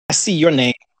I see your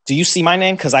name. Do you see my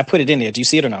name? Because I put it in there. Do you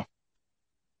see it or no?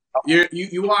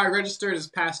 You are registered as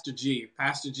Pastor G.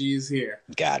 Pastor G is here.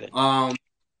 Got it. I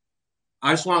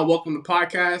just want to welcome the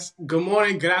podcast. Good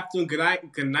morning, good afternoon,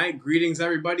 good night. Greetings,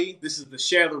 everybody. This is the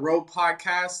Share the Road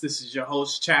podcast. This is your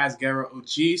host, Chaz Guerra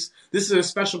Ogis. This is a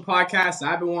special podcast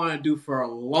I've been wanting to do for a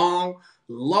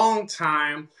long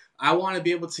time. I want to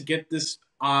be able to get this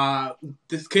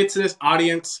kid to this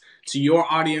audience, to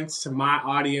your audience, to my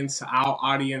audience, to our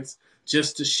audience,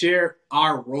 just to share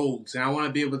our roads. And I want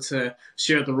to be able to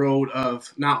share the road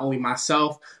of not only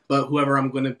myself, but whoever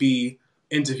I'm going to be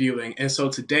interviewing. And so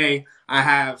today I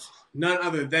have none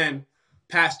other than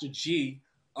Pastor G,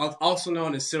 also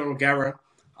known as Cyril Guerra.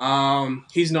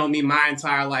 He's known me my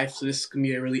entire life, so this is going to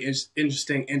be a really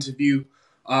interesting interview.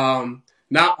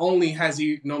 Not only has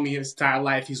he known me his entire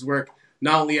life, he's worked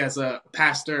not only as a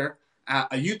pastor,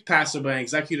 a youth pastor, but an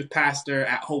executive pastor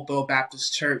at Hopewell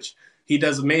Baptist Church. He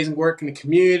does amazing work in the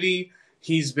community.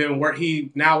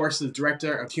 He now works as the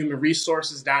director of human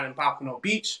resources down in Pompano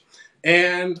Beach,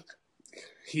 and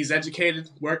he's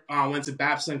educated. Went to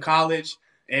Babson College,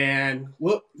 and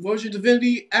what was your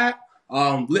divinity at?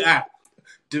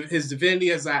 His divinity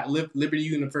is at Liberty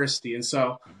University, and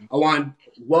so I want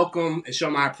to welcome and show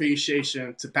my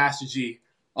appreciation to Pastor G,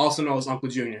 also known as Uncle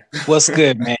Junior. What's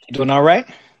good, man? You doing all right?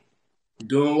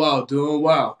 Doing well.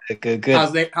 Good.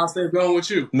 How's things going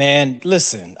with you? Man,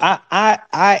 listen,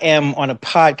 I am on a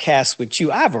podcast with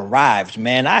you. I've arrived,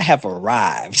 man. I have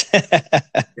arrived.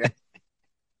 Yeah.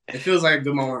 It feels like a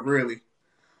good moment, really.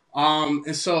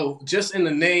 And so just in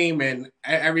the name and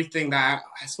everything that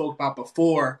I spoke about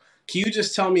before, can you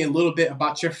just tell me a little bit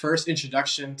about your first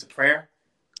introduction to prayer?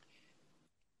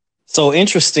 So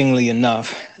interestingly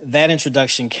enough, that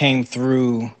introduction came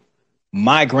through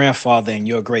my grandfather and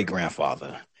your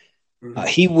great-grandfather. Mm-hmm.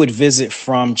 He would visit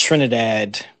from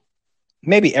Trinidad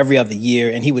maybe every other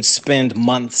year, and he would spend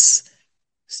months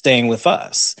staying with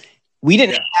us. We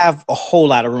didn't have a whole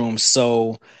lot of rooms.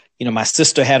 So, my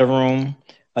sister had a room,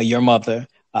 your mother,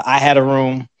 I had a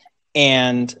room.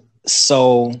 And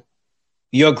so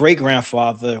your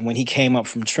great-grandfather, when he came up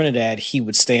from Trinidad, he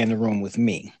would stay in the room with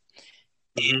me.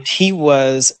 Mm-hmm. He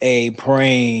was a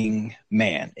praying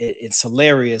man. It's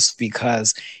hilarious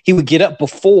because he would get up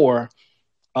before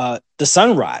the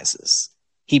sun rises.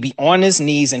 He'd be on his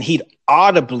knees and he'd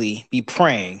audibly be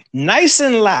praying nice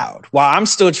and loud while I'm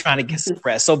still trying to get some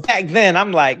rest. So back then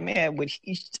I'm like, man,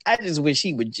 I just wish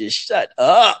he would just shut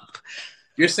up.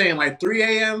 You're saying like 3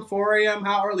 a.m., 4 a.m.?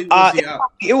 How early was he up?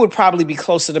 It would probably be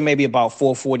closer to maybe about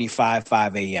 4:45,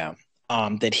 5 a.m.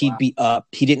 That he'd be up.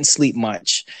 He didn't sleep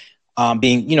much.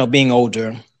 Being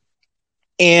older.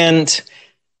 And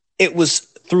it was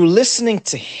through listening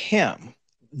to him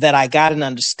that I got an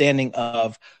understanding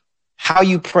of how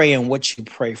you pray and what you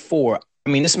pray for. I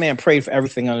mean, this man prayed for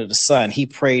everything under the sun. He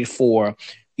prayed for,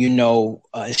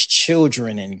 his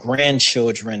children and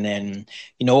grandchildren and,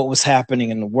 what was happening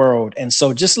in the world. And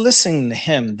so just listening to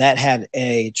him, that had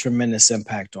a tremendous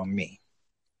impact on me.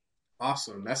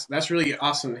 Awesome. That's really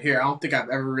awesome to hear. I don't think I've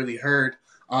ever really heard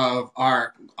of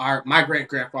my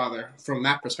great-grandfather from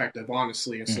that perspective,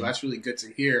 honestly. And so that's really good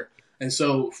to hear. And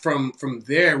so from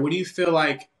there, what do you feel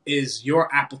like is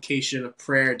your application of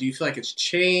prayer? Do you feel like it's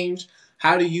changed?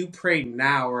 How do you pray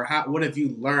now? Or what have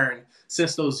you learned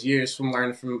since those years from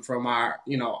learning from our,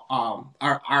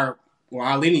 our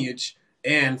lineage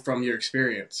and from your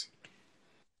experience?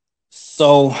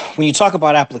 So when you talk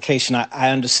about application,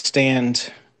 I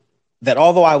understand that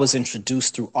although I was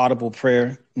introduced through audible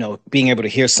prayer, being able to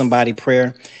hear somebody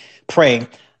pray,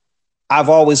 I've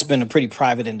always been a pretty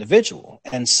private individual.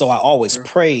 And so I always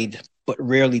prayed, but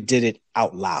rarely did it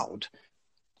out loud.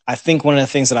 I think one of the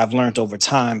things that I've learned over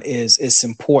time is it's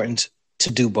important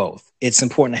to do both. It's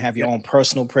important to have your own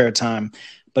personal prayer time,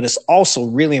 but it's also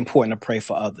really important to pray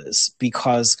for others,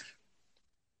 because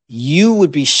you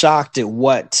would be shocked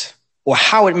at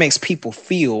how it makes people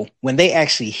feel when they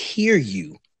actually hear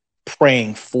you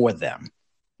praying for them.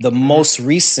 The most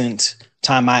recent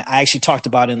time I actually talked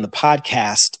about in the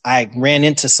podcast, I ran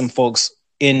into some folks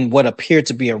in what appeared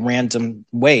to be a random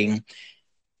way,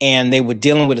 and they were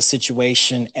dealing with a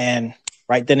situation, and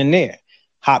right then and there,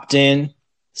 hopped in,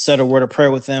 said a word of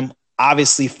prayer with them,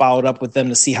 obviously followed up with them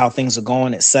to see how things are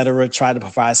going, etc., tried to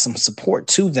provide some support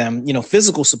to them,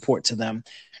 physical support to them.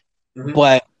 Mm-hmm.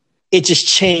 But it just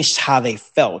changed how they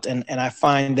felt. And I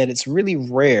find that it's really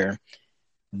rare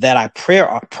that I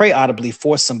pray audibly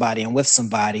for somebody and with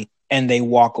somebody, and they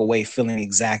walk away feeling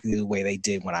exactly the way they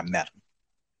did when I met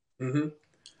them. Mm-hmm.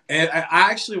 And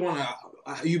I actually want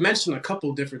to, you mentioned a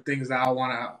couple different things that I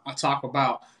want to talk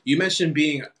about. You mentioned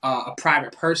being a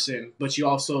private person, but you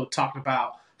also talked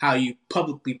about how you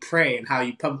publicly pray and how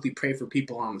you publicly pray for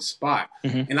people on the spot.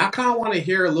 Mm-hmm. And I kind of want to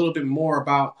hear a little bit more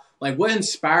about like what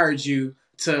inspired you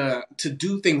to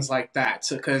do things like that.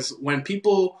 Because when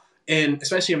people, and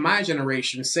especially in my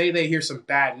generation, say they hear some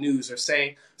bad news or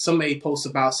say somebody posts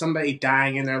about somebody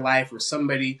dying in their life or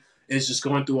somebody is just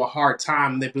going through a hard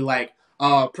time, they'd be like,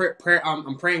 prayer,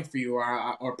 I'm praying for you,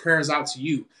 or prayers out to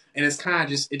you. And it just kind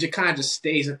of just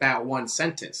stays at that one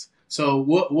sentence. So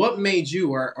what made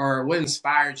you or what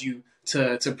inspired you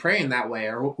to pray in that way,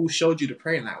 or who showed you to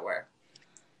pray in that way?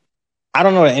 I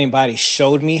don't know that anybody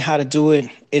showed me how to do it.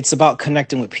 It's about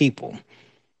connecting with people.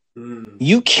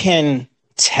 You can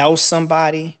tell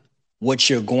somebody what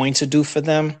you're going to do for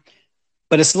them,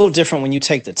 but it's a little different when you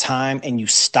take the time and you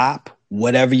stop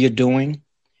whatever you're doing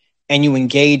and you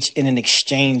engage in an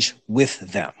exchange with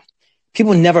them.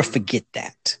 People never forget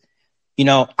that. You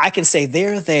know, I can say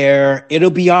they're there. It'll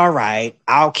be all right.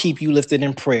 I'll keep you lifted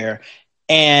in prayer.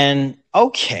 And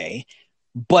okay.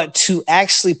 But to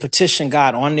actually petition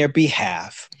God on their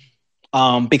behalf,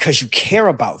 because you care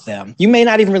about them, you may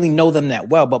not even really know them that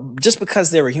well, but just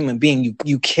because they're a human being,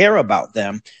 you care about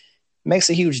them, makes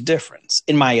a huge difference,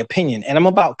 in my opinion. And I'm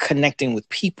about connecting with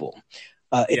people.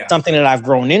 It's something that I've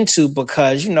grown into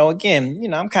because,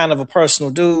 again, I'm kind of a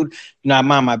personal dude. I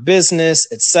mind my business,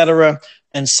 etc.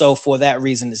 And so for that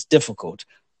reason, it's difficult.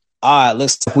 All right,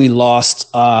 looks like we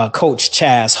lost Coach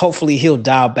Chaz. Hopefully he'll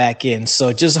dial back in.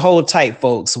 So just hold tight,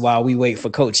 folks, while we wait for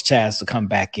Coach Chaz to come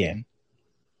back in.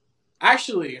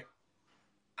 Actually,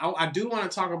 I do want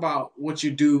to talk about what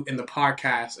you do in the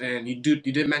podcast. And you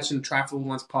did mention the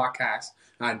Trifluence podcast.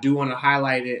 And I do want to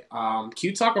highlight it. Can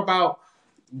you talk about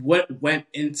what went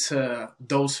into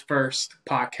those first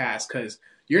podcasts? Because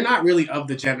you're not really of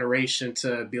the generation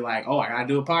to be like, oh, I got to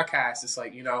do a podcast. It's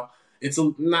like, it's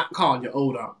not calling you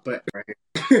old up, but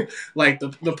right? Like the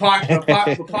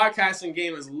podcasting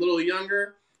game is a little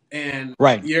younger, and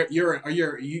right,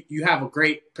 you have a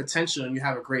great potential and you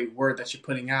have a great word that you're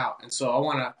putting out, and so I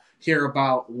want to hear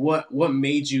about what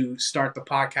made you start the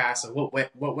podcast and what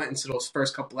went into those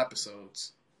first couple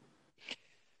episodes.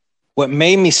 What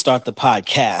made me start the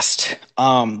podcast?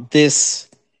 This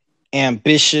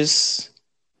ambitious,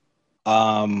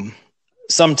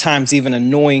 sometimes even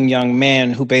annoying young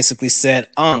man who basically said,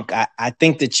 Unc, I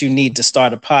think that you need to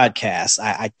start a podcast.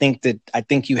 I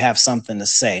think you have something to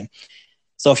say.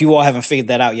 So if you all haven't figured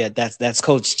that out yet, that's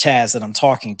Coach Chaz that I'm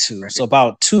talking to. Right. So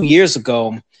about 2 years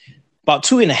ago, about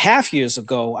 2.5 years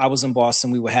ago, I was in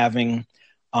Boston. We were having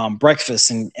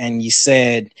breakfast and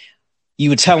you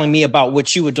were telling me about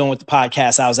what you were doing with the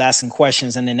podcast. I was asking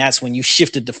questions. And then that's when you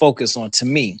shifted the focus onto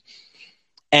me.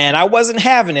 And I wasn't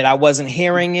having it. I wasn't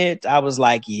hearing it. I was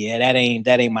like, yeah, that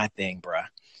ain't my thing, bruh.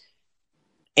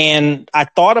 And I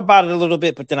thought about it a little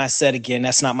bit, but then I said again,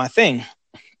 that's not my thing.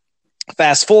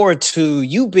 Fast forward to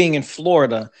you being in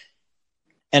Florida,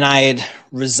 and I had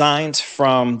resigned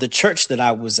from the church that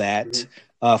I was at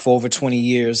for over 20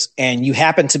 years. And you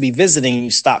happened to be visiting and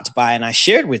you stopped by, and I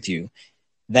shared with you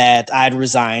that I'd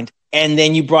resigned. And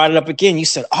then you brought it up again. You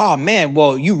said, oh man,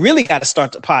 well, you really got to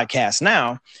start the podcast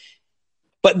now.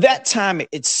 But that time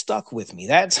it stuck with me.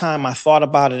 That time I thought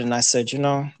about it and I said,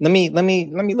 let me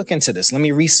look into this. Let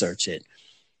me research it.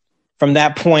 From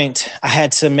that point, I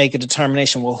had to make a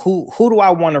determination. Well, who do I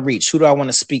want to reach? Who do I want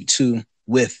to speak to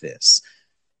with this?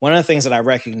 One of the things that I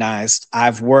recognized,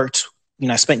 I've worked,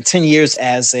 I spent 10 years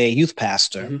as a youth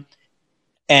pastor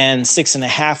and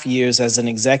 6.5 years as an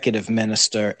executive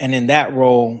minister. And in that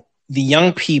role, the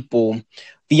young people,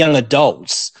 the young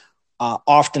adults,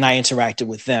 often I interacted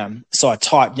with them. So I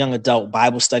taught young adult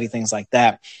Bible study, things like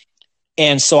that.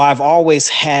 And so I've always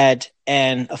had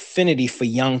an affinity for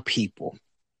young people.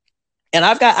 And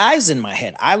I've got eyes in my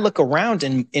head. I look around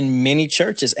in many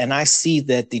churches and I see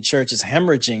that the church is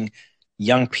hemorrhaging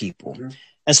young people.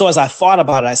 And so as I thought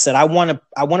about it, I said, I want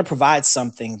to provide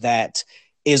something that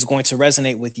is going to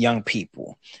resonate with young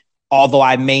people. Although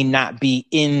I may not be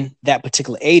in that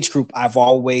particular age group, I've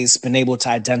always been able to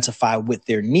identify with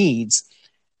their needs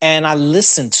and I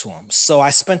listen to them. So I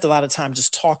spent a lot of time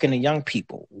just talking to young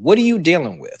people. What are you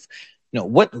dealing with?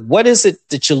 What is it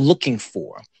that you're looking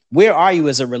for? Where are you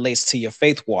as it relates to your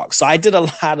faith walk? So I did a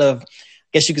lot of, I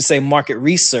guess you could say, market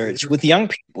research with young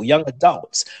people, young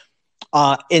adults.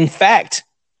 In fact,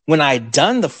 when I had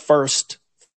done the first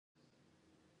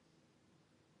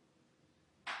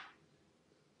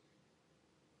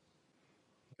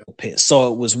pit.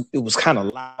 So it was kind of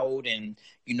loud and,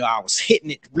 I was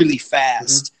hitting it really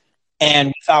fast.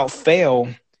 And without fail,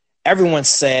 everyone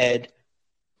said,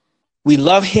 we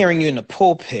love hearing you in the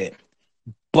pulpit,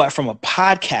 but from a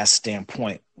podcast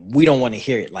standpoint, we don't want to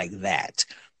hear it like that.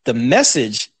 The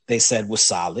message they said was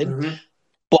solid, Mm-hmm.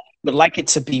 but would like it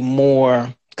to be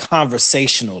more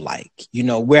conversational. Like,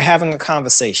 we're having a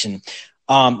conversation.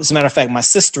 As a matter of fact, my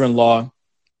sister-in-law,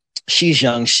 she's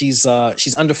young. She's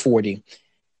under 40.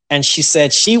 And she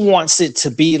said she wants it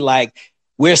to be like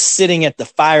we're sitting at the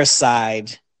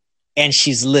fireside and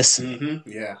she's listening. Mm-hmm.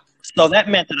 Yeah. So that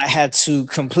meant that I had to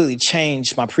completely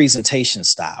change my presentation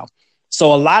style.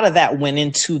 So a lot of that went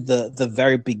into the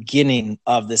very beginning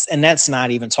of this. And that's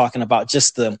not even talking about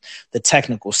just the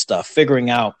technical stuff, figuring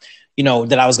out,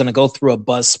 that I was going to go through a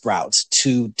Buzzsprout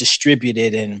to distribute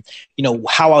it, and,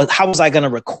 how was I going to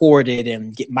record it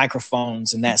and get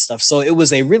microphones and that stuff. So it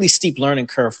was a really steep learning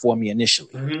curve for me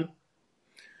initially. Mm-hmm.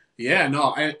 Yeah,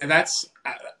 no, and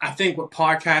I think with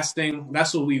podcasting,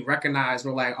 that's what we recognize.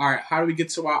 We're like, all right, how do we get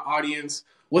to our audience?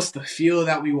 What's the feel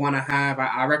that we want to have?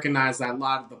 I recognize that a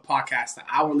lot of the podcasts that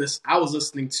I was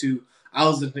listening to, I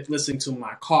was listening to in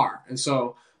my car. And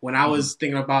so when I was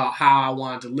thinking about how I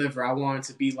want to deliver, I wanted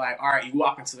to be like, all right, you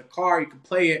walk into the car, you can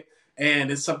play it, and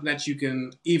it's something that you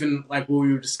can, even like what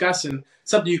we were discussing,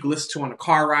 something you can listen to on a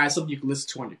car ride, something you can listen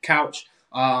to on your couch,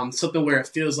 something where it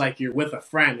feels like you're with a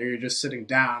friend or you're just sitting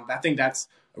down. I think that's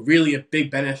really a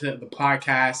big benefit of the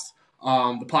podcast,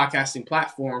 the podcasting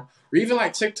platform, or even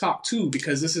like TikTok too,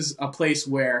 because this is a place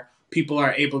where people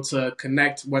are able to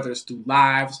connect, whether it's through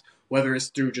lives, whether it's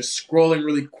through just scrolling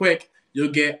really quick. You'll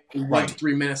get 1 to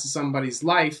 3 minutes of somebody's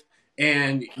life,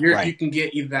 and you can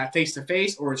get either that face to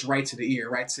face or it's right to the ear,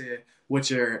 right to what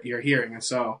you're hearing,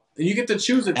 and you get to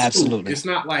choose it too. Absolutely. It's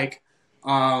not like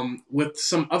with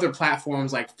some other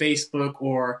platforms like Facebook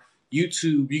or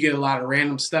YouTube, you get a lot of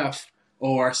random stuff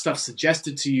or stuff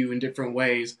suggested to you in different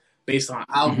ways based on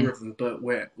algorithms. But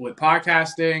with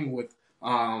podcasting, with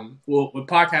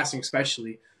podcasting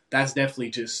especially, that's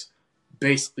definitely just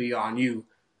basically on you.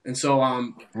 And so,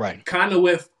 kind of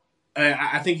with,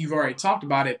 I think you've already talked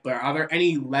about it, but are there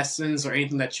any lessons or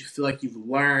anything that you feel like you've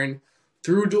learned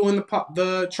through doing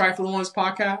the Trifluence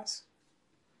podcast?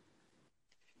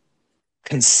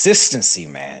 Consistency,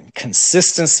 man.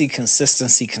 Consistency.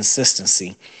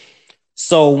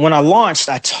 So when I launched,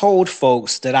 I told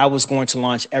folks that I was going to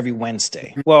launch every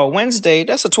Wednesday. Well, Wednesday,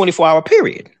 that's a 24-hour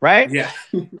period, right? Yeah.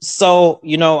 So,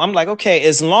 I'm like, okay,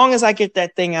 as long as I get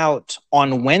that thing out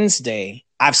on Wednesday,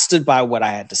 I've stood by what I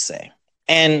had to say.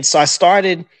 And so I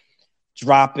started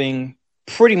dropping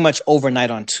pretty much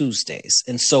overnight on Tuesdays.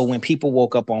 And so when people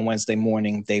woke up on Wednesday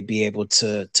morning, they'd be able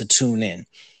to tune in.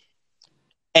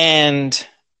 And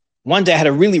one day I had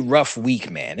a really rough week,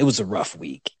 man. It was a rough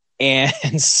week.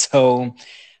 And so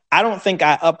I don't think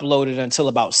I uploaded until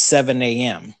about 7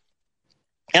 a.m.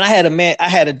 And I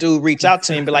had a dude reach out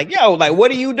to me and be like, yo, like,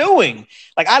 what are you doing?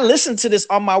 Like, I listened to this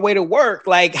on my way to work.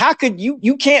 Like, how could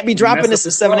you can't be dropping this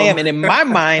at 7 a.m. And in my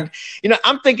mind,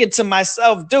 I'm thinking to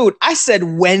myself, dude, I said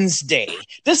Wednesday.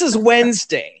 This is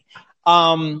Wednesday.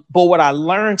 But what I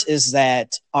learned is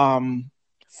that,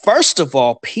 first of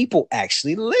all, people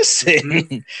actually listen.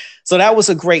 Mm-hmm. So that was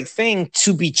a great thing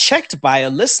to be checked by a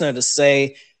listener to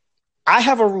say, I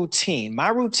have a routine. My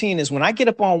routine is when I get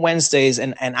up on Wednesdays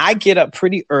and I get up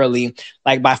pretty early,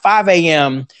 like by 5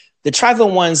 a.m., the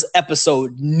Trifluence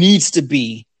episode needs to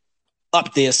be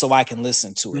up there so I can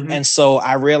listen to it. Mm-hmm. And so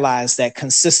I realized that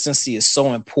consistency is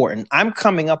so important. I'm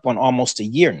coming up on almost a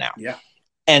year now. Yeah.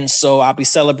 And so I'll be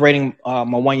celebrating my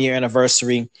 1-year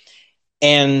anniversary.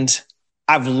 And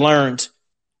I've learned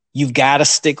you've got to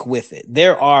stick with it.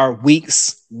 There are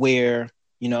weeks where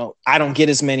I don't get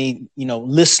as many,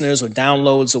 listeners or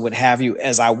downloads or what have you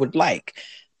as I would like.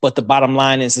 But the bottom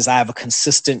line is I have a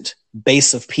consistent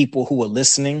base of people who are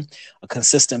listening, a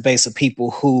consistent base of people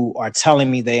who are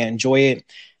telling me they enjoy it.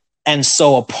 And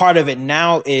so a part of it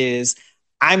now is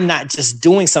I'm not just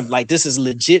doing something like this is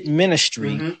legit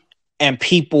ministry, and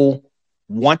people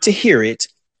want to hear it,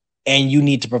 and you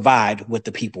need to provide what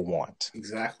the people want.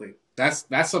 Exactly. That's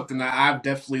something that I've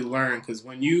definitely learned, because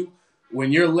when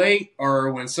you're late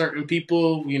or when certain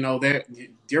people,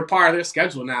 you're part of their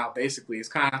schedule now, basically. It's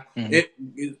kind of, it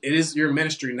is your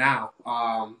ministry now.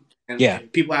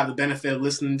 And people have the benefit of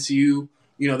listening to you.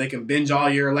 They can binge all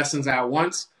your lessons at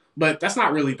once, but that's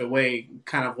not really the way,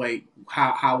 kind of like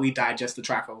how we digest the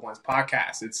Trifluence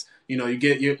podcast. It's, you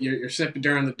get, you're sipping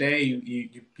during the day,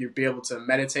 you'll be able to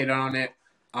meditate on it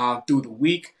through the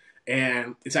week.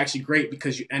 And it's actually great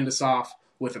because you end us off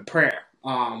with a prayer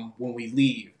when we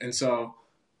leave. And so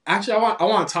actually I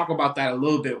want to talk about that a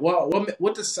little bit.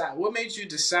 What made you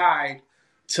decide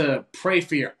to pray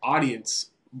for your audience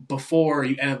before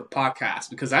you enter the podcast?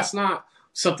 Because that's not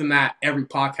something that every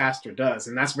podcaster does,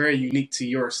 and that's very unique to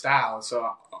your style. So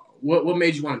what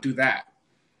made you want to do that?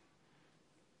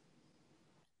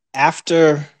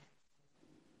 After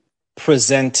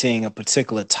presenting a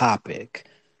particular topic,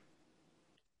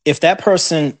 if that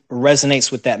person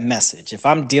resonates with that message, if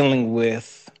I'm dealing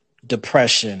with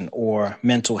depression or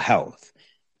mental health,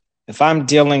 if I'm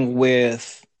dealing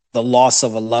with the loss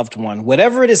of a loved one,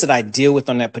 whatever it is that I deal with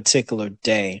on that particular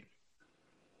day,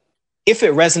 if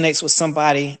it resonates with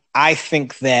somebody, I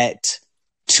think that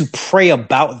to pray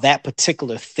about that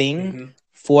particular thing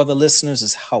for the listeners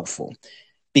is helpful,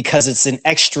 because it's an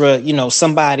extra,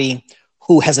 somebody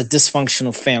who has a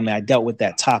dysfunctional family. I dealt with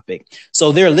that topic.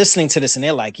 So they're listening to this and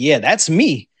they're like, yeah, that's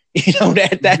me.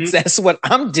 That's what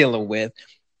I'm dealing with.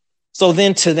 So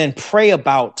then to pray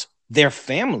about their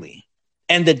family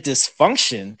and the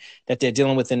dysfunction that they're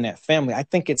dealing with in that family, I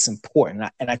think it's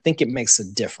important. And I think it makes a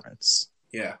difference.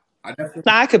 Yeah.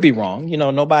 I could be wrong.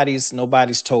 Nobody's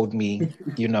told me,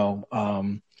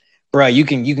 bro, you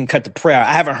can cut the prayer.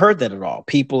 I haven't heard that at all.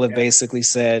 People have basically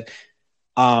said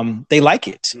they like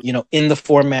it, in the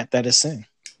format that it's in.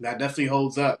 That definitely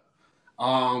holds up.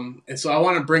 And so I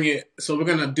want to bring it. So we're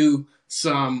going to do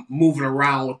some moving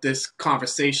around with this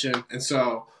conversation. And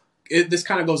so this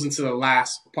kind of goes into the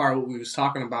last part of what we was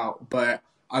talking about. But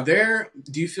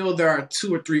do you feel there are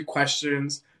 2 or 3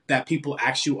 questions that people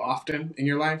ask you often in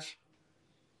your life?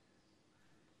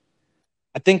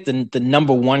 I think the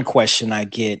number one question I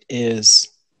get is,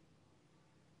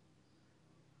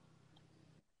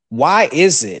 why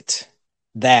is it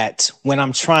that when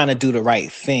I'm trying to do the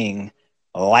right thing,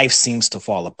 life seems to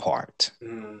fall apart?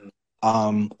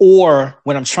 Or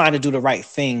when I'm trying to do the right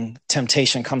thing,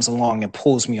 temptation comes along and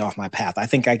pulls me off my path. I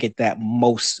think I get that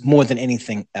more than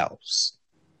anything else.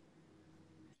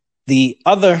 The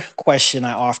other question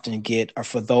I often get are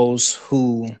for those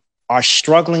who are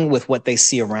struggling with what they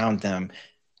see around them.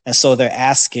 And so they're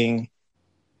asking,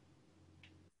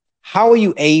 how are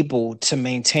you able to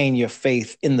maintain your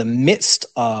faith in the midst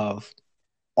of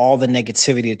all the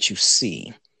negativity that you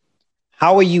see?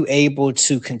 How are you able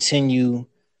to continue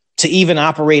to even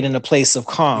operate in a place of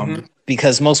calm?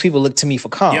 Because most people look to me for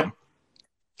calm. Yep.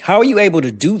 How are you able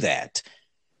to do that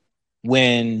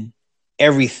when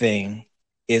everything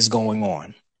is going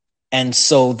on? And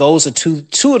so those are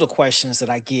two of the questions that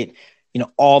I get,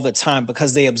 all the time,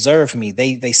 because they observe me.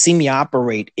 They see me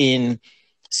operate in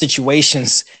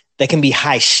situations that can be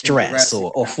high stress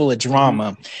or full of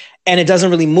drama. And it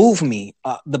doesn't really move me.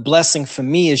 The blessing for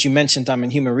me, as you mentioned, I'm in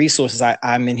human resources.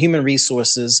 I'm in human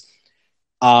resources,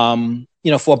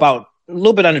 for about a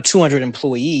little bit under 200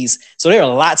 employees. So there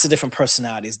are lots of different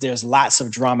personalities. There's lots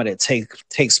of drama that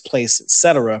takes place, et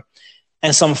cetera.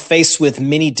 And so I'm faced with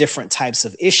many different types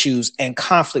of issues, and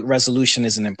conflict resolution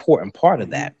is an important part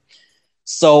of that.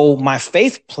 So my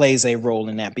faith plays a role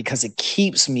in that, because it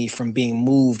keeps me from being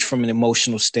moved from an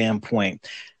emotional standpoint.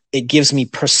 It gives me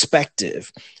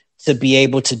perspective to be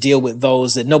able to deal with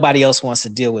those that nobody else wants to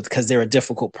deal with because they're a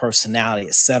difficult personality,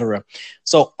 et cetera.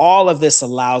 So all of this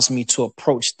allows me to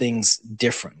approach things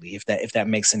differently, if that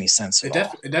makes any sense at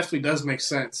all. It definitely does make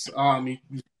sense. You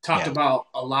talked about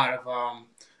a lot of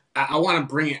I want to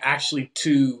bring it actually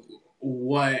to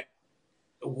what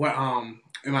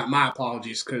my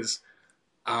apologies, because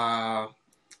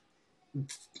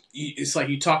it's like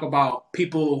you talk about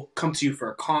people come to you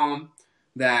for a calm,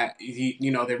 that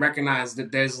they recognize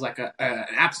that there's like an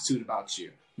aptitude about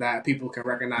you that people can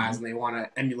recognize and they want to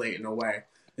emulate in a way.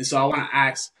 And so I want to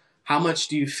ask, how much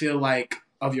do you feel like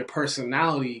of your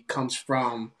personality comes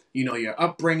from your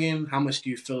upbringing? How much do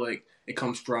you feel like it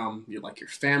comes from your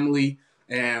family?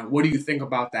 And what do you think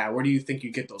about that? Where do you think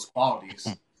you get those qualities?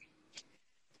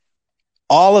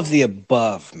 All of the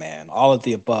above, man. All of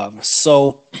the above.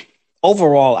 So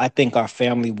overall, I think our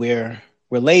family, we're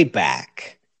laid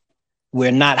back.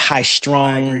 We're not high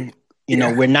strung.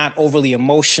 We're not overly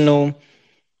emotional.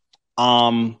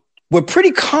 We're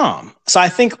pretty calm. So I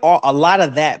think a lot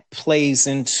of that plays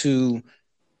into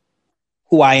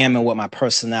who I am and what my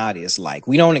personality is like.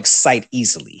 We don't excite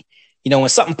easily. When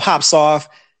something pops off,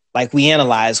 like, we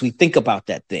analyze, we think about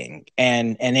that thing,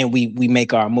 and then we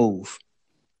make our move.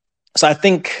 So I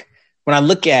think when I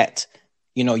look at,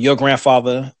 your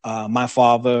grandfather, my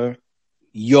father,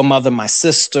 your mother, my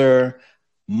sister,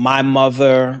 my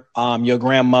mother, your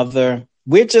grandmother,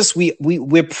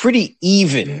 we're pretty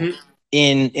even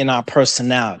in our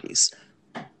personalities.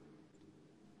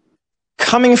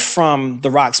 Coming from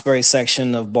the Roxbury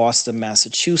section of Boston,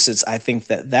 Massachusetts, I think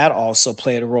that also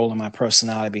played a role in my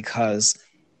personality, because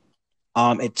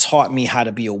it taught me how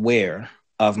to be aware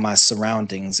of my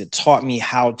surroundings. It taught me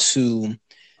how to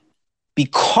be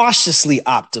cautiously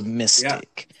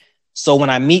optimistic. Yeah. So when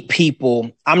I meet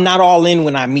people, I'm not all in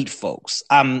when I meet folks.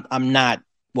 I'm not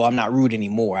rude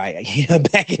anymore.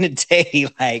 Back in the day,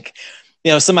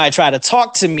 if somebody tried to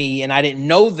talk to me and I didn't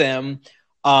know them,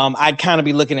 I'd kind of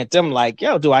be looking at them like,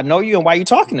 yo, do I know you and why are you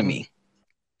talking to me?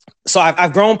 So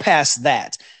I've grown past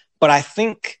that. But I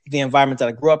think the environment that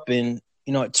I grew up in,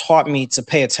 it taught me to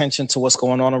pay attention to what's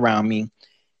going on around me.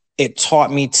 It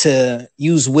taught me to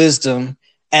use wisdom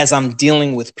as I'm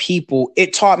dealing with people.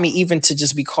 It taught me even to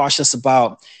just be cautious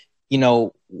about,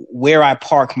 where I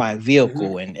park my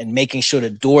vehicle and making sure the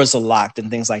doors are locked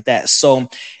and things like that. So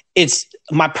it's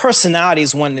my personality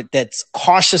is one that's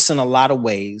cautious in a lot of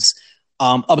ways,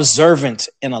 observant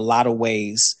in a lot of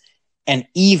ways, and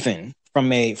even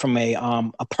from a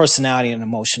personality and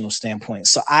emotional standpoint.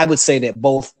 So I would say that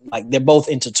they're both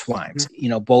intertwined,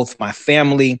 both my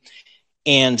family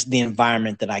and the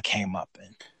environment that I came up in.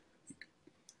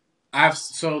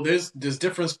 So there's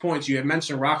difference points. You had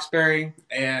mentioned Roxbury,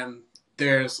 and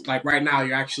there's like right now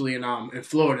you're actually in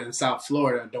Florida, in South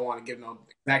Florida. I don't want to give no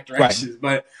exact directions,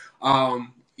 right. But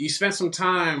you spent some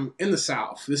time in the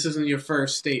South. This isn't your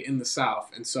first state in the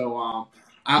South, and so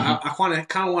I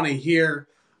kind of want to hear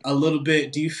a little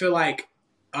bit. Do you feel like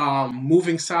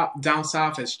moving down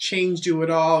south has changed you at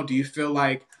all? Do you feel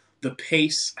like the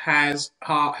pace has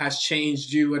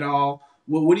changed you at all?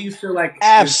 What do you feel like?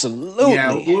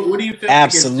 Absolutely. What do you feel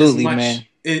absolutely, like man?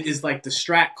 Is like the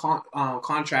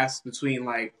contrast between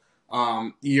like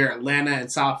your Atlanta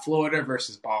and South Florida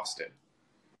versus Boston?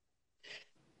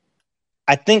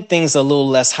 I think things are a little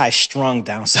less high strung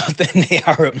down south than they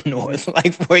are up north.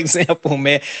 Like, for example,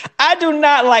 man, I do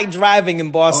not like driving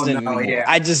in Boston anymore. Yeah.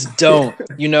 I just don't.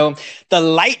 The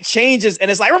light changes and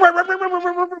it's like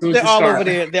they're all over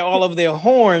there. They're all over their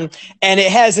horn, and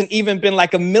it hasn't even been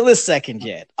like a millisecond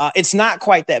yet. It's not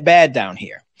quite that bad down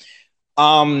here.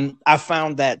 I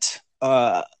found that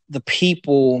the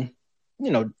people,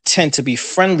 tend to be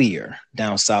friendlier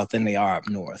down south than they are up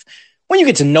north. When you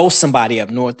get to know somebody up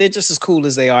north, they're just as cool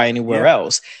as they are anywhere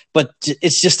else. But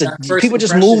it's just people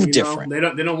just move different. They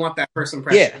don't want that first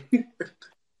impression. Yeah.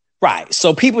 Right.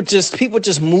 So people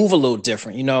just move a little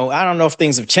different. I don't know if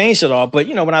things have changed at all, but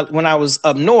when I was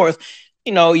up north,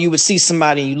 you would see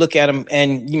somebody and you look at them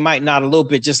and you might nod a little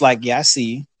bit, just like, yeah, I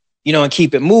see you, and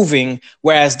keep it moving.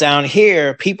 Whereas down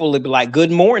here, people would be like,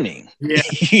 good morning,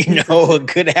 or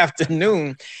good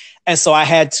afternoon. And so I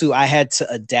had to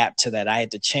adapt to that. I had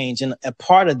to change. And a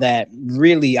part of that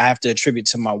really I have to attribute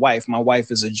to my wife. My wife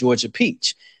is a Georgia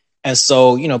peach. And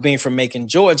so, being from Macon,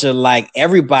 Georgia, like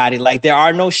everybody, like there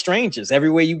are no strangers.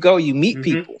 Everywhere you go, you meet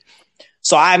people.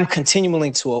 So I'm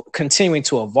continuing to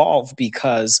evolve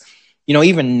because,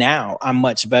 even now I'm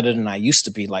much better than I used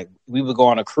to be. Like we would go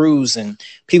on a cruise and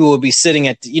people would be sitting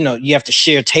at, you have to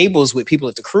share tables with people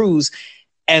at the cruise.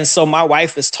 And so my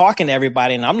wife is talking to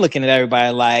everybody and I'm looking at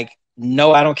everybody like,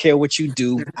 no, I don't care what you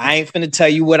do. I ain't finna tell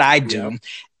you what I do.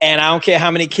 And I don't care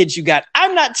how many kids you got.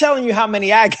 I'm not telling you how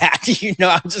many I got.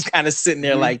 I'm just kind of sitting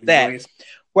there like that.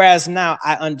 Whereas now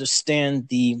I understand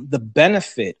the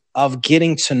benefit of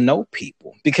getting to know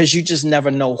people because you just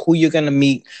never know who you're going to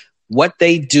meet, what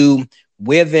they do,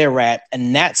 where they're at.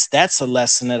 And that's a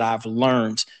lesson that I've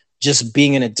learned just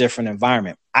being in a different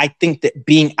environment. I think that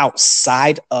being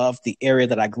outside of the area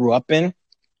that I grew up in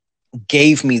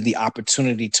gave me the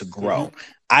opportunity to grow.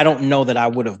 I don't know that I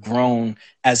would have grown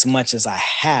as much as I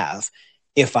have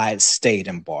if I had stayed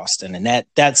in Boston. And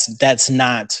that's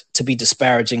not to be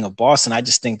disparaging of Boston. I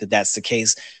just think that that's the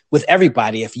case with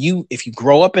everybody. If you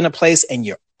grow up in a place and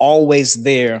you're always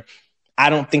there, I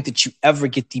don't think that you ever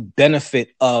get the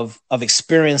benefit of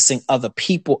experiencing other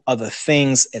people, other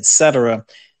things, etc.,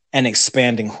 and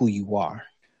expanding who you are.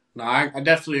 No, I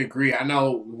definitely agree. I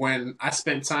know when I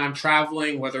spent time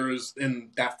traveling, whether it was in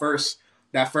that first,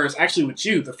 actually with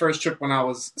you, the first trip when I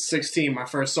was 16, my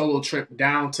first solo trip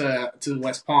down to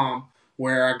West Palm,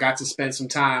 where I got to spend some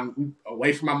time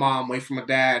away from my mom, away from my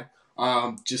dad,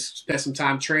 just spent some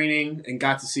time training and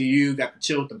got to see you, got to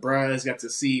chill with the bros, got to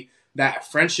see that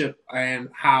friendship and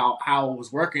how it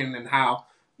was working and how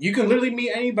you can literally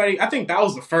meet anybody. I think that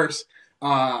was the first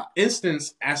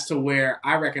instance as to where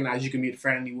I recognize you can meet a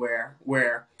friend anywhere.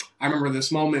 Where I remember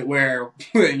this moment where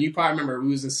you probably remember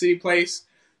we was in City Place,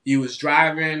 you was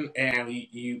driving and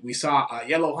we saw a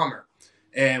yellow Hummer,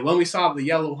 and when we saw the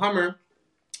yellow Hummer,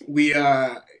 we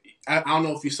I don't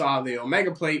know if you saw the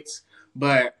Omega plates,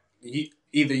 but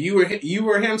either you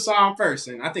or him saw him first,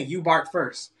 and I think you barked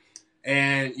first,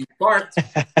 and you barked.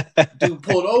 Dude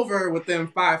pulled over within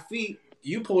 5 feet.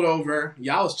 You pulled over.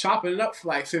 Y'all was chopping it up for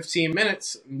like 15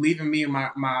 minutes, leaving me and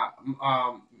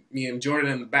me and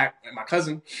Jordan in the back, and my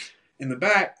cousin in the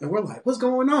back, and we're like, "What's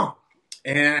going on?"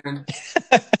 And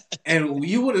And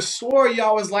you would have swore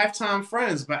y'all was lifetime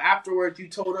friends, but afterward you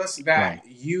told us that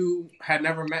you had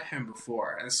never met him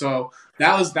before, and so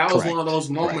that was one of those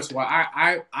moments where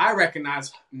I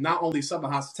recognize not only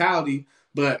Southern hospitality,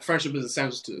 but friendship is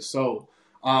essential to the soul.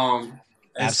 And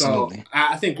Absolutely. So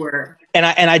I think we're and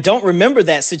I don't remember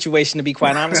that situation, to be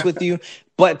quite honest with you.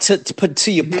 But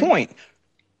to your point,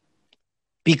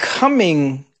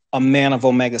 becoming a man of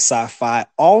Omega Psi Phi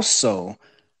also,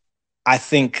 I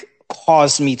think,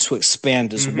 caused me to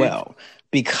expand as well,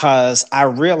 because I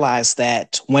realized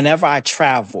that whenever I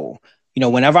travel,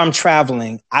 whenever I'm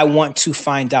traveling, I want to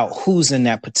find out who's in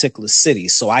that particular city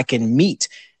so I can meet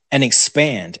and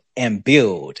expand and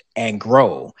build and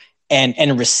grow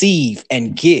and receive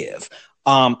and give.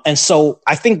 And so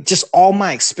I think just all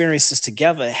my experiences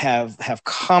together have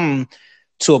come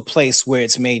to a place where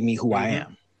it's made me who I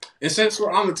am. And since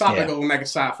we're on the topic of Omega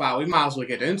Psi Phi, we might as well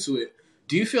get into it.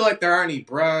 Do you feel like there are any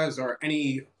bras or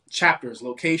any chapters,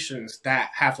 locations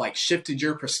that have like shifted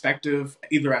your perspective,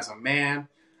 either as a man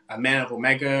of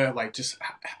Omega, like just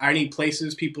any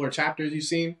places, people, or chapters you've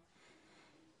seen?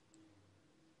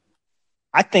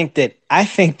 I think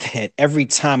that every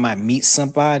time I meet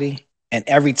somebody and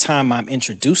every time I'm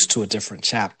introduced to a different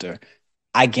chapter,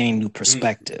 I gain new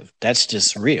perspective. That's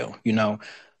just real,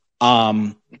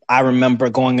 I remember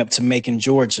going up to Macon,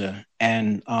 Georgia,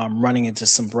 and running into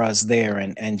some bros there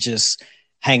and just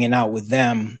hanging out with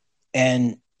them.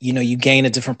 And, you gain a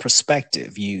different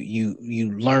perspective.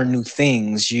 You learn new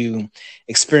things. You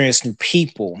experience new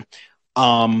people.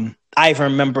 I even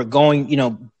remember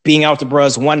going, being out with the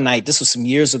bros one night. This was some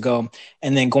years ago,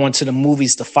 and then going to the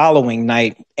movies the following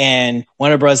night. And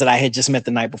one of the bros that I had just met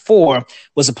the night before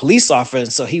was a police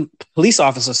officer. So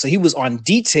he was on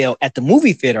detail at the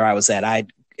movie theater I was at. I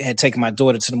had taken my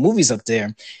daughter to the movies up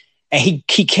there, and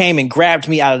he came and grabbed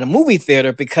me out of the movie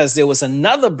theater because there was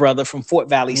another brother from Fort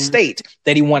Valley State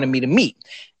that he wanted me to meet.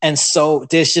 And so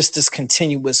there's just this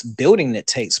continuous building that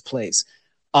takes place.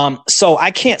 So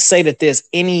I can't say that there's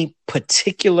any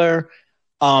particular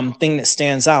thing that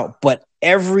stands out, but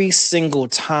every single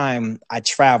time I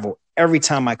travel, every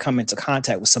time I come into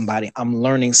contact with somebody, I'm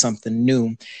learning something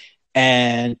new,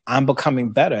 and I'm becoming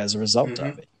better as a result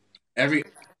of it.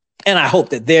 And I hope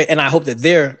that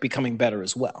they're becoming better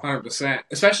as well. 100%,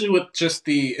 especially with just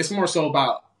it's more so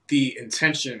about the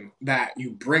intention that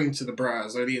you bring to the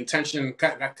bros, or the intention.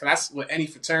 That's with any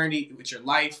fraternity, with your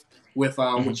life, with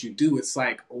what you do. It's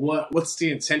like, what's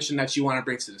the intention that you want to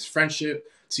bring to this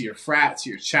friendship, to your frat, to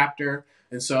your chapter?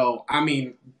 And so, I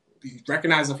mean,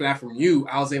 recognizing that from you,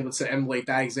 I was able to emulate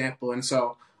that example. And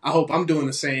so I hope I'm doing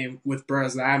the same with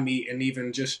bros that I meet, and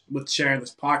even just with sharing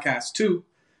this podcast too.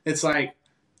 It's like,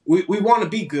 we want to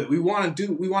be good. We want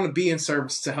to be in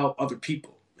service to help other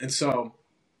people. And so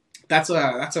that's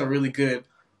a really good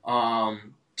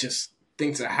just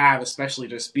thing to have, especially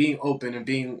just being open and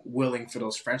being willing for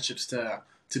those friendships to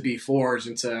be forged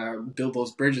and to build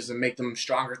those bridges and make them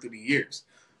stronger through the years.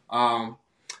 I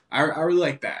really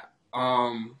like that.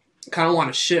 Kind of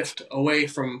want to shift away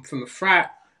from the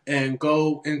frat and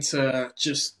go into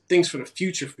just things for the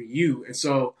future for you. And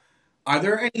so, are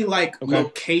there any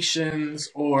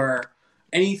locations or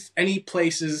any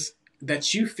places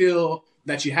that you feel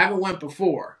that you haven't went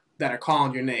before that are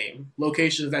calling your name?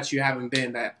 Locations that you haven't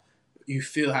been that you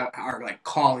feel are like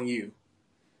calling you?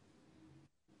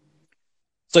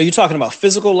 So you're talking about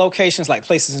physical locations, like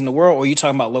places in the world, or are you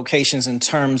talking about locations in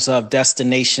terms of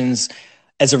destinations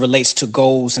as it relates to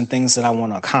goals and things that I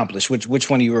want to accomplish? Which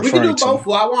one are you referring to? We can do both.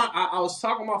 Well, I was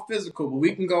talking about physical, but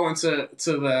we can go into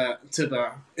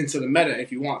the meta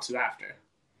if you want to after.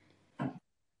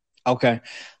 Okay.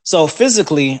 So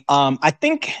physically, I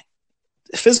think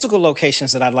physical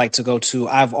locations that I'd like to go to,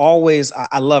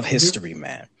 I love history,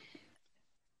 man.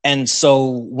 And so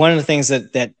one of the things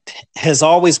that has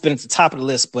always been at the top of the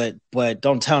list, but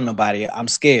don't tell nobody, I'm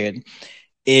scared,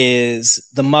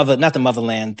 is not the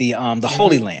motherland, the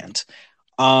Holy Land.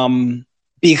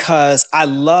 Because I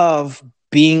love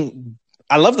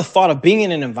the thought of being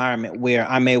in an environment where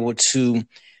I'm able to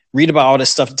read about all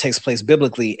this stuff that takes place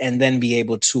biblically and then be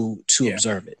able to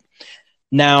observe it.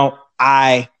 Now,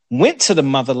 I went to the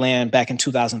motherland back in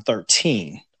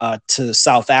 2013 to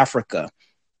South Africa,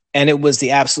 and it was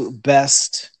the absolute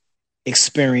best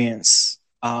experience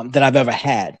that I've ever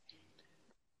had.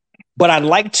 But I'd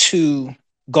like to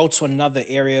go to another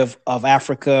area of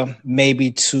Africa,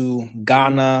 maybe to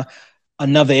Ghana,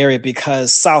 another area,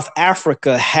 because South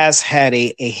Africa has had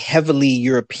a heavily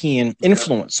European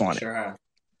influence on it. Sure.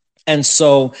 And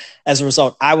so as a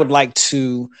result, I would like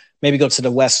to maybe go to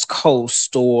the West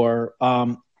Coast, or,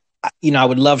 I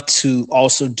would love to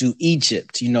also do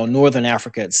Egypt, Northern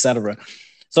Africa, etc.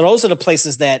 So those are the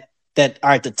places that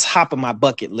are at the top of my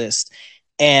bucket list.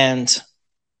 And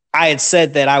I had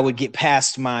said that I would get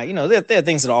past my, there are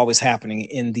things that are always happening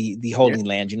in the Holy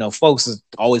Land. Folks are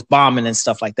always bombing and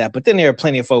stuff like that. But then there are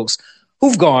plenty of folks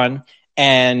who've gone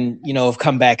and, have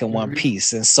come back in one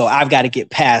piece. And so I've got to get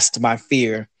past my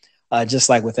fear, just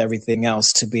like with everything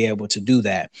else, to be able to do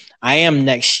that. I am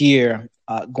next year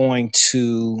going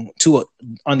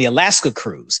on the Alaska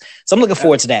cruise. So I'm looking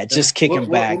forward to that, just kicking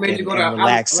back and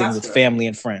relaxing Alaska? With family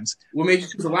and friends. What made you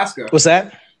choose Alaska? What's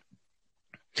that?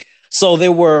 So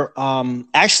there were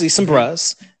actually some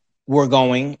bros were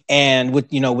going, and with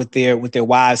their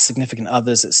wives, significant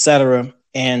others, etc.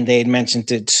 And they had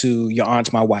mentioned it to your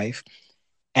aunt, my wife,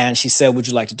 and she said, "Would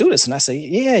you like to do this?" And I said,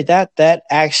 "Yeah, that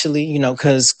actually,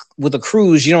 because with a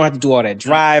cruise, you don't have to do all that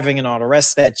driving and all the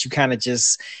rest of that. You kind of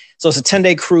just." So it's a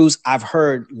 10-day cruise. I've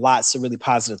heard lots of really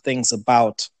positive things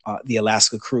about the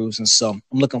Alaska cruise, and so I'm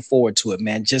looking forward to it,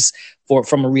 man. Just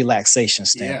from a relaxation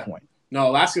standpoint. Yeah. No,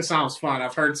 Alaska sounds fun.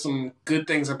 I've heard some good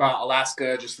things about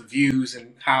Alaska, just the views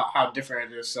and how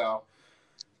different it is. So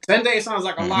 10 days sounds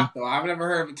like a lot, though. I've never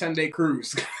heard of a 10-day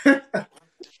cruise.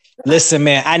 Listen,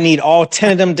 man, I need all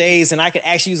 10 of them days, and I could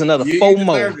actually use another 4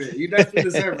 more. You deserve it. You definitely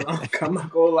deserve it. I'm not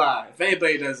going to lie. If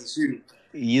anybody does it, shoot.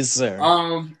 Yes,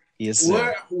 sir. Yes,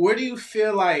 sir. Where do you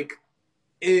feel like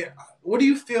what do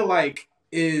you feel like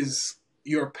is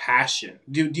your passion?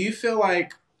 Do you feel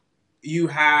like you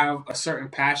have a certain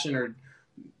passion, or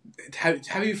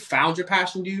have you found your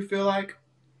passion, do you feel like?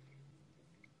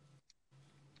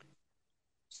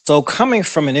 So coming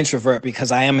from an introvert,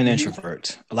 because I am an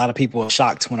introvert, a lot of people are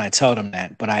shocked when I tell them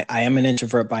that, but I am an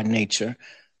introvert by nature.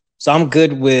 So I'm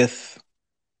good with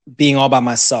being all by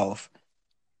myself.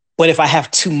 But if I have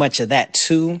too much of that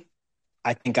too,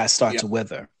 I think I start to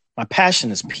wither. My passion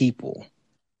is people.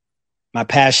 My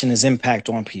passion is impact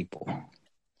on people.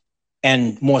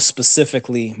 And more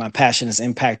specifically, my passion is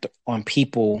impact on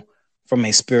people from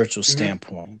a spiritual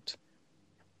standpoint.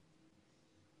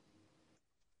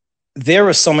 There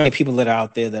are so many people that are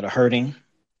out there that are hurting.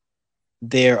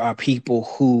 There are people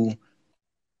who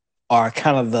are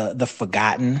kind of the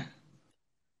forgotten,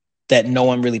 that no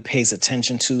one really pays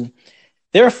attention to.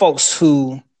 There are folks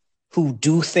who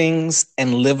do things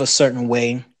and live a certain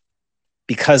way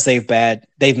because they've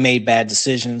made bad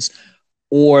decisions,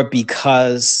 or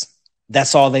because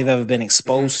that's all they've ever been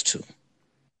exposed to.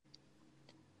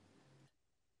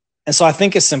 And so I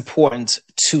think it's important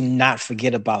to not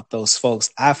forget about those folks.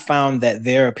 I found that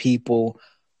there are people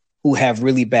who have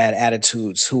really bad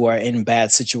attitudes, who are in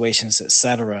bad situations,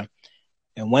 etc.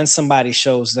 And when somebody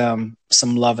shows them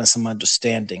some love and some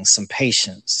understanding, some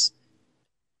patience,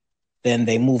 then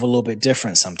they move a little bit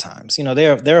different sometimes.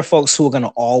 There are folks who are going to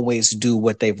always do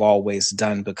what they've always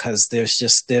done, because there's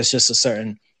just a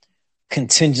certain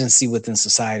contingency within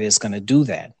society that's going to do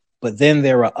that. But then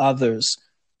there are others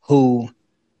who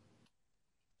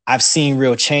I've seen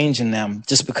real change in them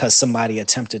just because somebody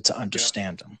attempted to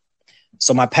understand them.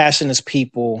 So my passion is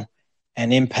people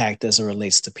and impact as it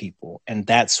relates to people. And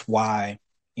that's why,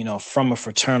 from a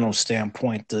fraternal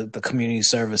standpoint, the community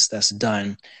service that's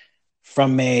done,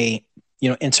 from a,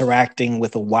 interacting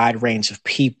with a wide range of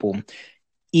people,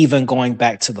 even going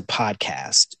back to the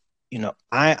podcast,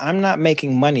 I'm not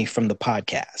making money from the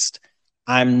podcast.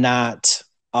 I'm not,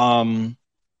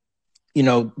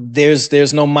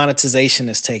 there's no monetization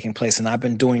that's taking place, and I've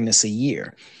been doing this a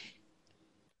year.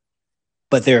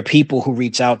 But there are people who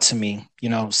reach out to me,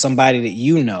 somebody that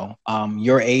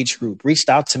your age group reached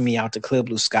out to me out to Clear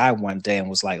Blue Sky one day and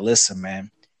was like, "Listen,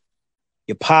 man,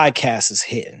 your podcast is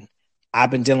hitting. I've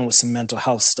been dealing with some mental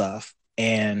health stuff,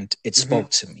 and it spoke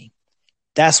to me."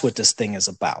 That's what this thing is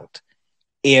about.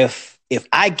 If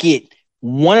I get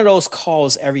one of those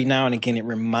calls every now and again, it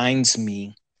reminds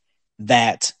me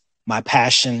that my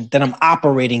passion, that I'm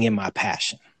operating in my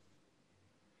passion.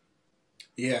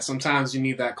 Yeah, sometimes you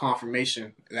need that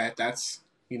confirmation that's,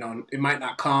 it might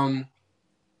not come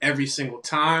every single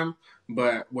time,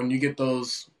 but when you get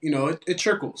those, it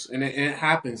trickles and it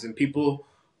happens, and people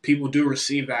do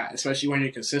receive that, especially when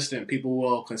you're consistent. People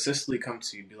will consistently come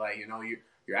to you, be like,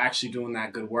 you're actually doing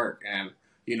that good work. And,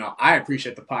 I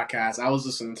appreciate the podcast. I was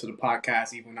listening to the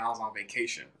podcast even when I was on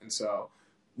vacation. And so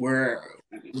we're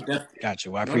definitely... Got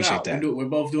you. I appreciate that. We're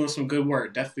both doing some good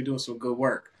work. Definitely doing some good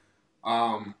work.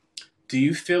 Do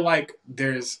you feel like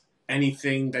there's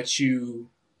anything that you,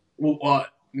 not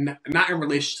in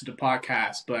relation to the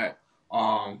podcast, but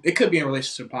it could be in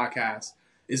relation to the podcast.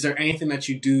 Is there anything that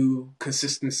you do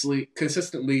consistently,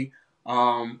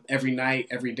 every night,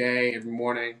 every day, every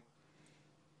morning?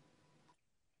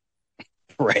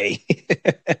 Pray.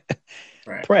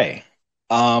 Right. Pray.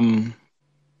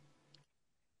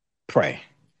 pray.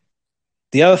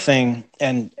 The other thing,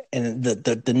 and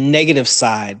the negative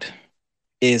side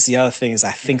is the other thing is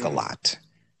I think a lot.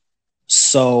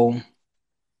 So,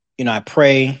 I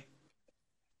pray,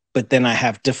 but then I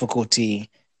have difficulty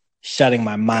shutting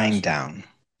my mind down.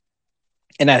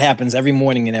 And that happens every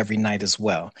morning and every night as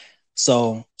well.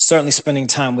 So certainly spending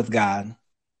time with God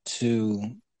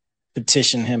to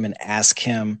petition him and ask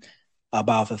him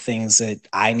about the things that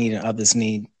I need and others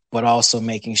need, but also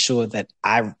making sure that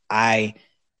I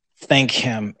thank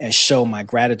him and show my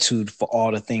gratitude for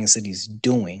all the things that he's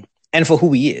doing and for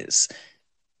who he is.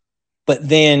 But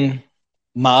then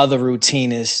my other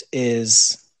routine is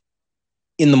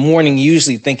in the morning,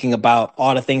 usually thinking about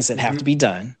all the things that have to be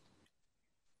done.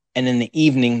 And in the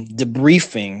evening,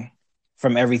 debriefing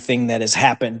from everything that has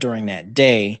happened during that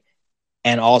day,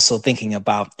 and also thinking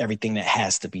about everything that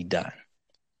has to be done.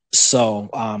 So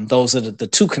those are the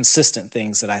two consistent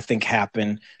things that I think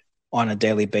happen on a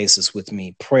daily basis with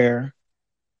me: prayer,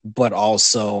 but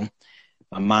also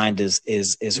my mind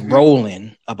is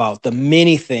rolling about the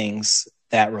many things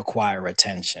that require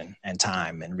attention and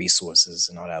time and resources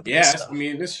and all that other stuff. I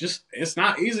mean, it's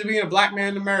not easy being a black man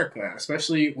in America,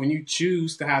 especially when you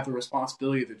choose to have the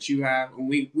responsibility that you have. And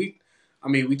we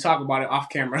talk about it off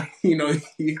camera. You're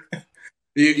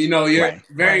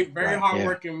very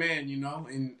hardworking man,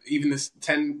 and even this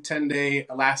 10-day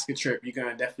Alaska trip, you're going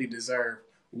to definitely deserve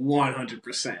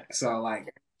 100%. So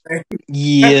like,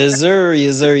 yes, sir.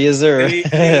 Any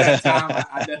time,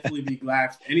 I definitely be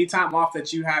glad. Any time off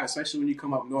that you have, especially when you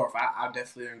come up north, I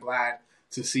definitely am glad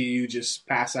to see you just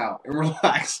pass out and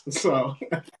relax. So,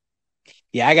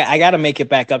 yeah, I got to make it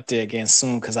back up there again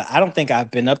soon because I don't think I've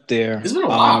been up there. It's been a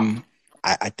while.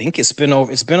 I think it's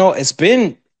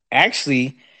been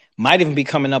actually might even be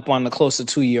coming up on the close to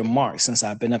 2-year mark since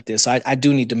I've been up there. So I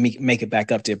do need to make it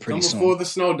back up there pretty soon. Before the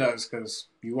snow does, because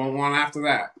you won't want after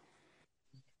that.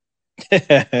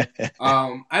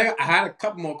 I had a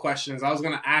couple more questions. I was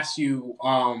going to ask you,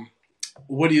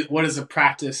 what is a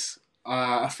practice?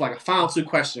 Like a final 2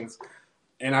 questions,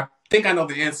 and I think I know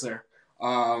the answer.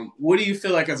 What do you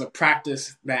feel like as a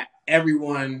practice that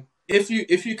everyone, if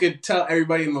you could tell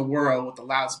everybody in the world with the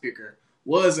loudspeaker,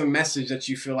 what is a message that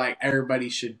you feel like everybody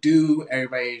should do,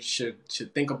 everybody should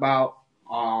think about,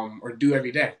 or do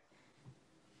every day?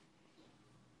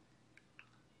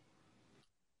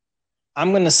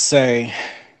 I'm going to say,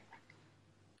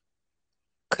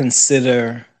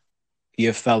 consider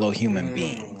your fellow human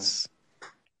beings.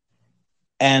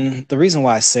 And the reason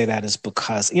why I say that is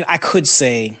because, I could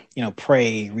say,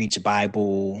 pray, read your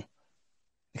Bible,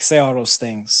 say all those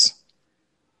things.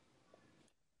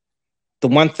 The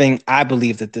one thing I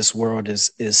believe that this world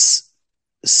is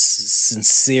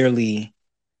sincerely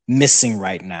missing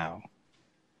right now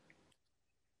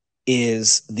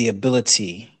is the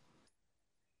ability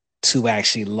to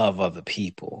actually love other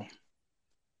people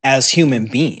as human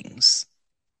beings,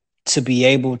 to be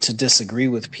able to disagree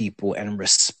with people and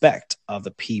respect other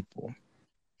people.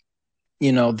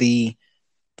 The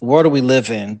world that we live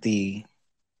in, the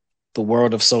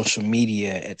world of social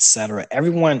media, etc.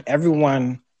 Everyone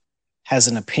has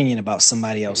an opinion about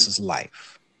somebody else's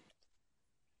life.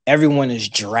 Everyone is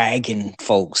dragging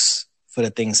folks for the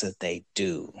things that they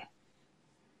do.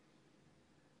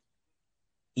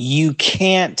 You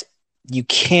can't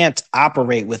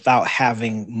operate without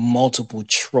having multiple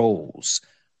trolls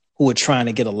who are trying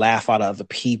to get a laugh out of other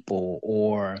people,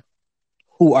 or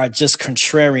who are just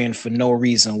contrarian for no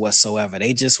reason whatsoever.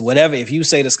 They just, whatever, if you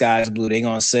say the sky is blue, they're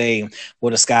going to say,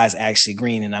 well, the sky is actually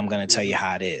green, and I'm going to tell you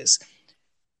how it is.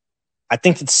 I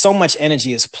think that so much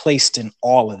energy is placed in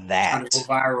all of that,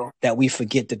 that we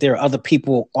forget that there are other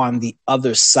people on the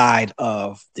other side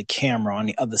of the camera, on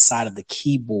the other side of the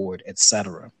keyboard,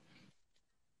 etc.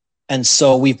 And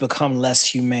so we've become less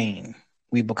humane.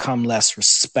 We've become less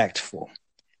respectful.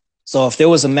 So if there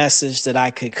was a message that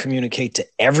I could communicate to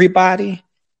everybody,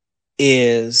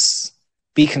 is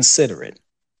be considerate,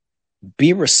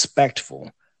 be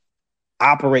respectful,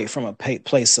 operate from a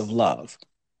place of love.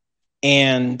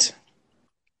 And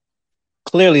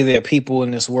clearly there are people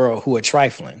in this world who are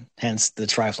trifling, hence the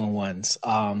trifling ones.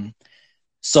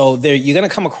 So you're going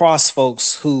to come across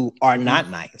folks who are not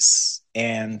nice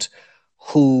and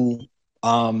who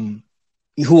are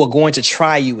going to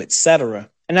try you, etc.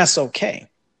 And that's okay.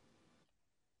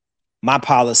 My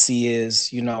policy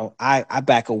is, I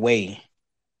back away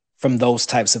from those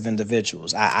types of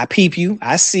individuals. I peep you.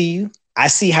 I see you. I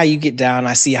see how you get down.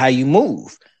 I see how you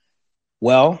move.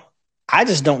 Well, I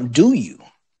just don't do you.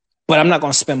 But I'm not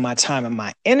going to spend my time and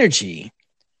my energy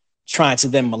trying to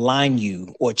then malign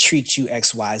you or treat you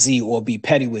XYZ or be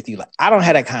petty with you. Like, I don't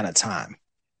have that kind of time.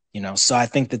 So I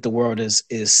think that the world is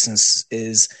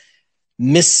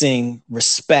missing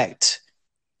respect,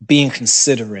 being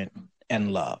considerate,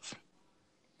 and love.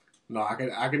 No, I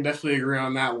can definitely agree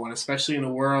on that one, especially in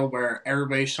a world where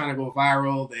everybody's trying to go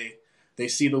viral. They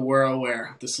see the world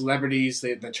where the celebrities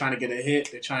they're trying to get a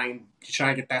hit. They're trying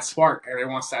to get that spark.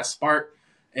 Everyone wants that spark,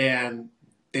 and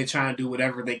they're trying to do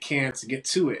whatever they can to get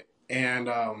to it. And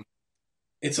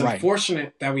it's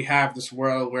unfortunate that we have this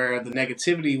world where the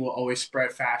negativity will always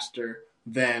spread faster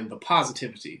than the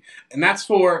positivity, and that's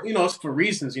for it's for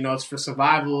reasons. It's for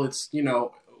survival. It's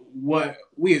what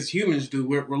we as humans do.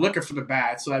 We're looking for the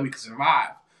bad so that we can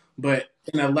survive, but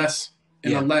in a less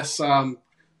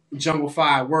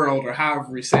jungle-fied world, or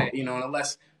however we say it, in a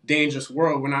less dangerous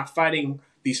world, we're not fighting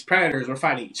these predators. We're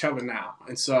fighting each other now,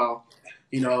 and so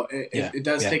it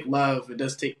does take love. It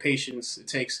does take patience. It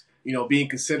takes being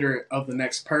considerate of the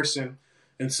next person.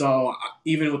 And so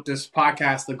even with this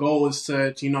podcast, the goal is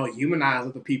to humanize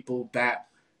other people. That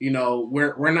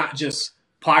we're not just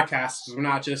podcasters. We're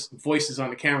not just voices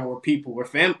on the camera. We're people. We're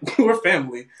we're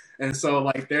family. And so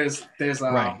like there's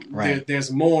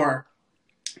there's more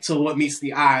to what meets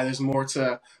the eye. There's more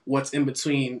to what's in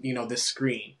between this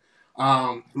screen.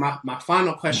 My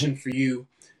final question for you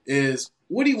is,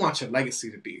 what do you want your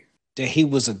legacy to be? That he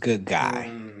was a good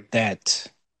guy. That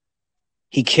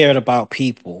he cared about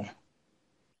people.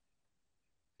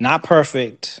 Not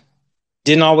perfect.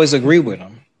 Didn't always agree with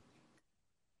him.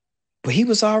 But he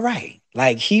was all right.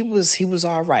 Like he was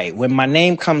all right. When my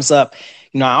name comes up,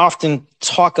 I often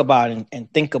talk about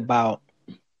and think about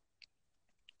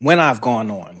when I've gone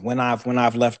on, when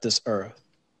I've left this earth.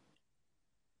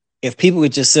 If people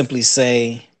would just simply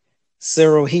say,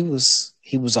 Cyril, he was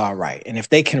all right. And if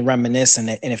they can reminisce and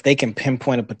if they can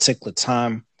pinpoint a particular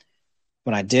time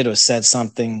when I did or said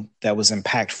something that was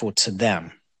impactful to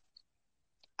them,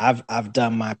 I've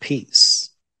done my piece.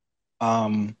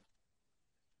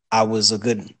 I was a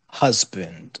good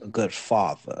husband, a good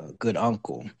father, a good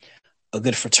uncle, a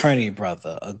good fraternity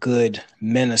brother, a good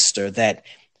minister, that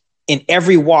in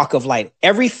every walk of life,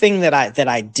 everything that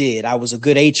I did, I was a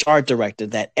good HR director,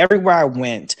 that everywhere I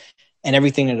went and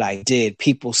everything that I did,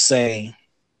 people say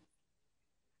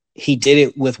he did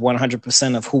it with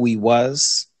 100% of who he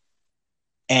was.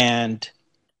 And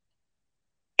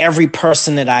every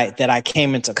person that I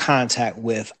came into contact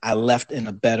with, I left in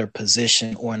a better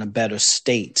position or in a better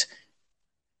state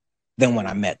than when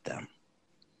I met them.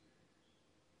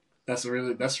 That's a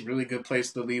really good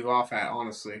place to leave off at,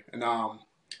 honestly. And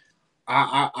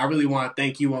I really want to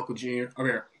thank you, Uncle Junior.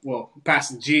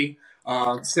 Pastor G,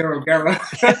 Cyril Guerra,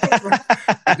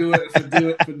 for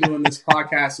doing this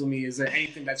podcast with me. Is there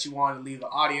anything that you want to leave the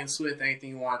audience with?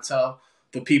 Anything you want to tell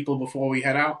the people before we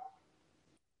head out?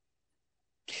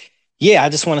 Yeah, I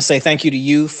just want to say thank you to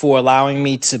you for allowing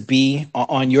me to be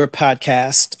on your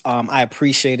podcast. I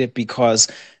appreciate it, because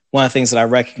one of the things that I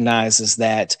recognize is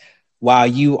that while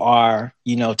you are,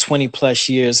 20 plus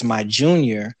years my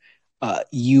junior,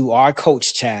 you are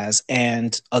Coach Chaz,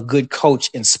 and a good coach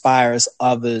inspires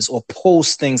others or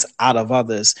pulls things out of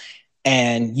others.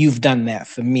 And you've done that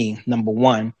for me, number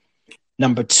one.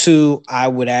 Number two, I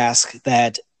would ask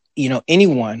that,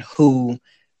 anyone who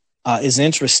is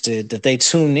interested, that they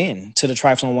tune in to the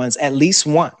Trifling Ones at least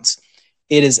once.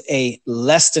 It is a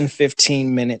less than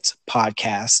 15-minute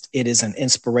podcast. It is an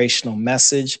inspirational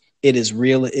message. It is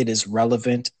real. It is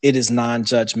relevant. It is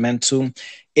non-judgmental.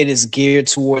 It is geared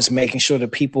towards making sure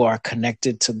that people are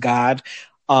connected to God,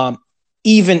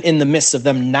 even in the midst of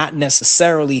them not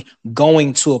necessarily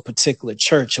going to a particular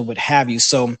church or what have you.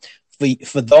 So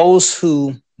for those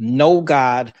who know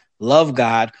God, love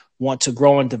God, want to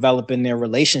grow and develop in their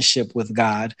relationship with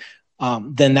God,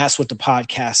 then that's what the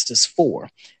podcast is for.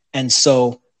 And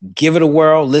so give it a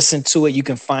whirl, listen to it. You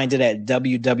can find it at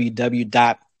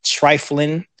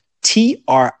www.triflin,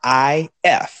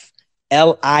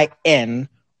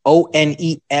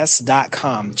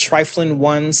 TRIFLINONES.com,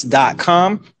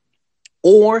 triflingones.com.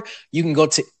 Or you can go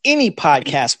to any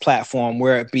podcast platform,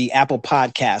 where it be Apple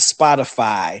Podcasts,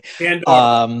 Spotify,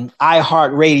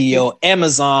 iHeartRadio,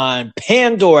 Amazon,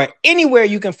 Pandora, anywhere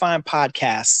you can find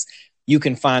podcasts, you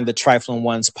can find the Trifling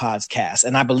Ones podcast.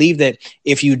 And I believe that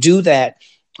if you do that,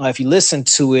 if you listen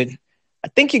to it, I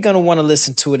think you're going to want to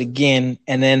listen to it again.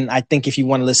 And then I think if you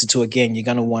want to listen to it again, you're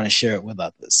going to want to share it with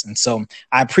others. And so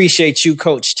I appreciate you,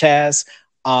 Coach Chaz.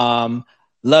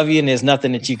 Love you, and there's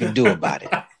nothing that you can do about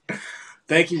it.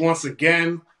 Thank you once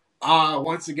again.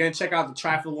 Check out the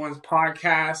Trifling Ones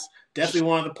podcast. Definitely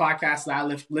one of the podcasts that I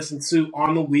listen to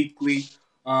on the weekly.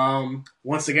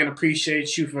 Once again,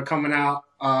 appreciate you for coming out.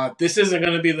 This isn't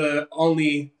going to be the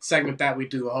only segment that we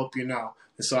do. I hope you know.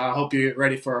 And so I hope you're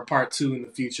ready for a part 2 in the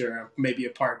future, maybe a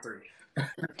part 3.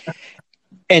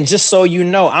 And just so you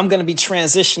know, I'm going to be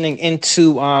transitioning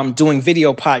into doing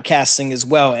video podcasting as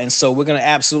well. And so we're going to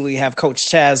absolutely have Coach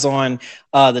Chaz on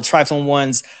the Trifling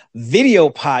Ones video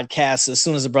podcast as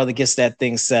soon as the brother gets that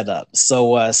thing set up.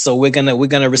 So we're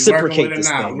gonna reciprocate this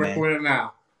thing, man. Working with it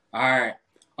now. All right,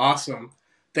 awesome.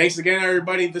 Thanks again,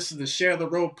 everybody. This is the Share the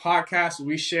Road podcast, where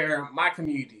we share my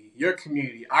community, your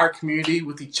community, our community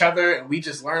with each other, and we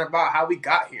just learn about how we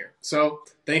got here. So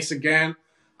thanks again,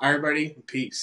 everybody. Peace.